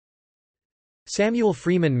Samuel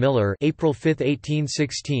Freeman Miller (April 5,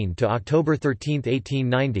 1816 to October 13,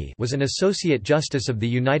 1890) was an Associate Justice of the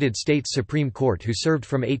United States Supreme Court who served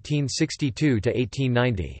from 1862 to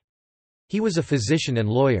 1890. He was a physician and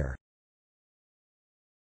lawyer.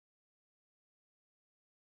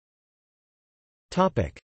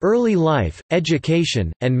 Topic: Early life,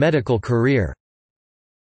 education, and medical career.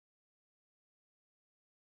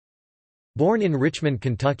 Born in Richmond,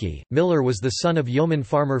 Kentucky, Miller was the son of yeoman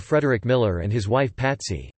farmer Frederick Miller and his wife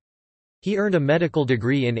Patsy. He earned a medical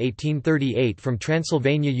degree in 1838 from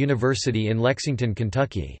Transylvania University in Lexington,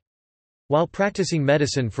 Kentucky. While practicing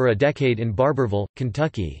medicine for a decade in Barbourville,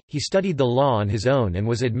 Kentucky, he studied the law on his own and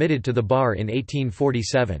was admitted to the bar in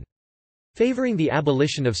 1847. Favoring the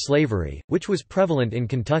abolition of slavery, which was prevalent in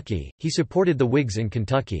Kentucky, he supported the Whigs in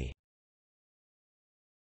Kentucky.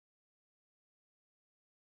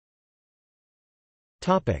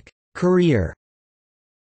 Career.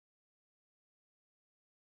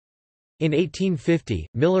 In 1850,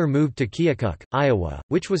 Miller moved to Keokuk, Iowa,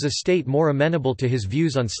 which was a state more amenable to his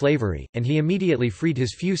views on slavery, and he immediately freed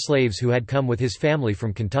his few slaves who had come with his family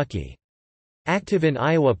from Kentucky. Active in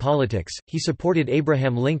Iowa politics, he supported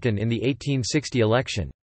Abraham Lincoln in the 1860 election.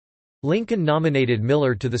 Lincoln nominated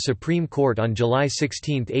Miller to the Supreme Court on July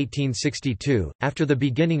 16, 1862, after the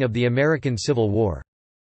beginning of the American Civil War.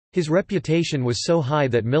 His reputation was so high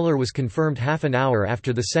that Miller was confirmed half an hour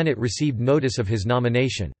after the Senate received notice of his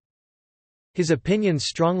nomination. His opinions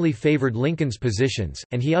strongly favored Lincoln's positions,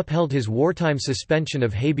 and he upheld his wartime suspension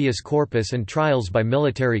of habeas corpus and trials by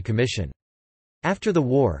military commission. After the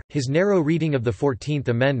war, his narrow reading of the 14th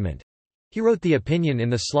Amendment—he wrote the opinion in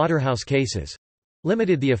the slaughterhouse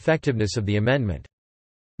cases—limited the effectiveness of the amendment.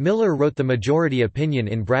 Miller wrote the majority opinion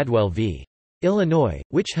in Bradwell v. Illinois,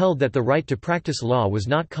 which held that the right to practice law was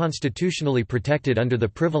not constitutionally protected under the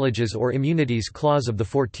Privileges or Immunities Clause of the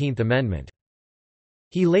 14th Amendment.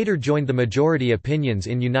 He later joined the majority opinions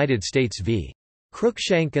in United States v.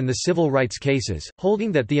 Cruikshank and the civil rights cases,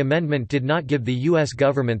 holding that the amendment did not give the U.S.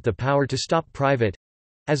 government the power to stop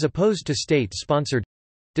private—as opposed to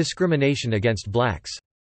state-sponsored—discrimination against blacks.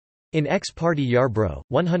 In Ex parte Yarbrough,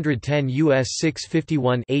 110 U.S.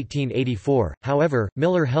 651 1884, however,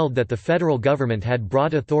 Miller held that the federal government had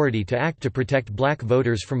broad authority to act to protect black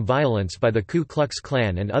voters from violence by the Ku Klux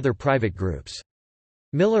Klan and other private groups.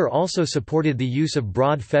 Miller also supported the use of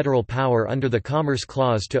broad federal power under the Commerce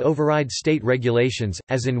Clause to override state regulations,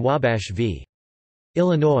 as in Wabash v.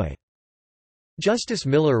 Illinois. Justice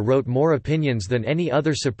Miller wrote more opinions than any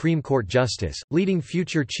other Supreme Court justice, leading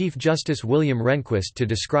future Chief Justice William Rehnquist to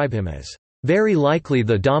describe him as, "very likely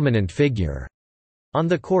the dominant figure," on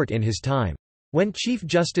the court in his time. When Chief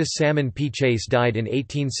Justice Salmon P. Chase died in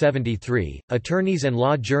 1873, attorneys and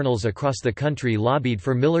law journals across the country lobbied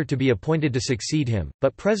for Miller to be appointed to succeed him,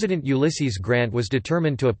 but President Ulysses Grant was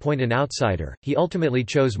determined to appoint an outsider. He ultimately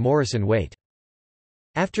chose Morrison Waite.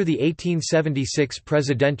 After the 1876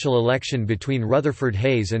 presidential election between Rutherford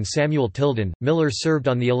Hayes and Samuel Tilden, Miller served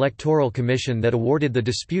on the Electoral Commission that awarded the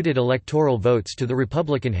disputed electoral votes to the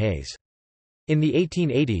Republican Hayes. In the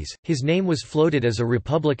 1880s, his name was floated as a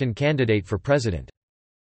Republican candidate for president.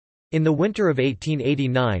 In the winter of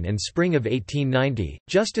 1889 and spring of 1890,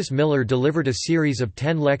 Justice Miller delivered a series of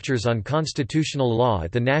 10 lectures on constitutional law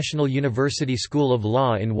at the National University School of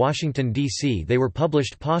Law in Washington, D.C. They were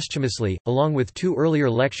published posthumously, along with 2 earlier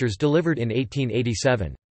lectures delivered in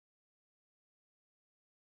 1887.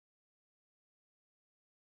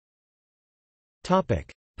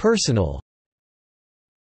 Personal.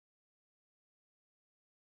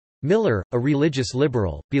 Miller, a religious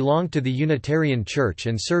liberal, belonged to the Unitarian Church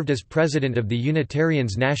and served as president of the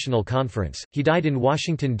Unitarians' National Conference. He died in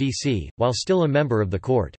Washington, D.C., while still a member of the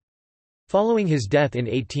court. Following his death in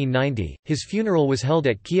 1890, his funeral was held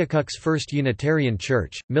at Keokuk's First Unitarian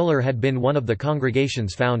Church. Miller had been one of the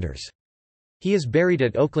congregation's founders. He is buried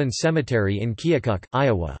at Oakland Cemetery in Keokuk,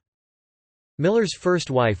 Iowa. Miller's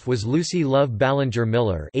first wife was Lucy Love Ballinger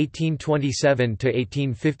Miller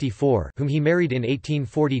 (1827–1854), whom he married in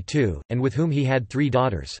 1842, and with whom he had 3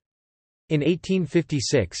 daughters. In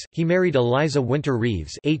 1856, he married Eliza Winter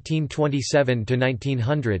Reeves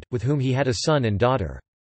 (1827–1900), with whom he had a son and daughter.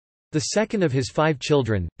 The second of his 5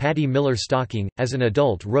 children, Patty Miller Stocking, as an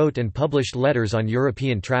adult wrote and published letters on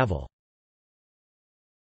European travel.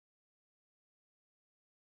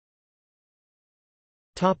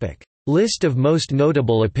 List of most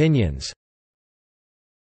notable opinions.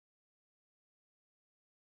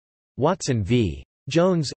 Watson v.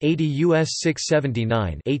 Jones, 80 U.S.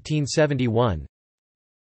 679 1871.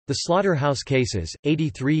 The Slaughterhouse Cases,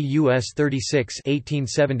 83 U.S. 36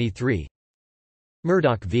 1873.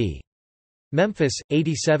 Murdoch v. Memphis,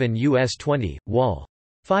 87 U.S. 20, Wall.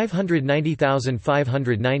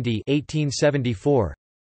 590590 1874.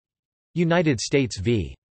 United States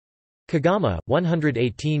v. Kagama,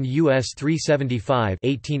 118 U.S. 375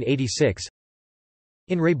 1886.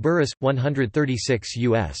 In re Burris, 136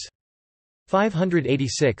 U.S.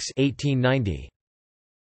 586 1890.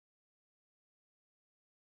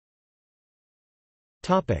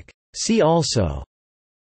 See also: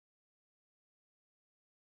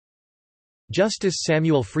 Justice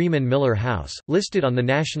Samuel Freeman Miller House, listed on the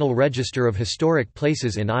National Register of Historic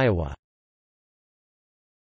Places in Iowa.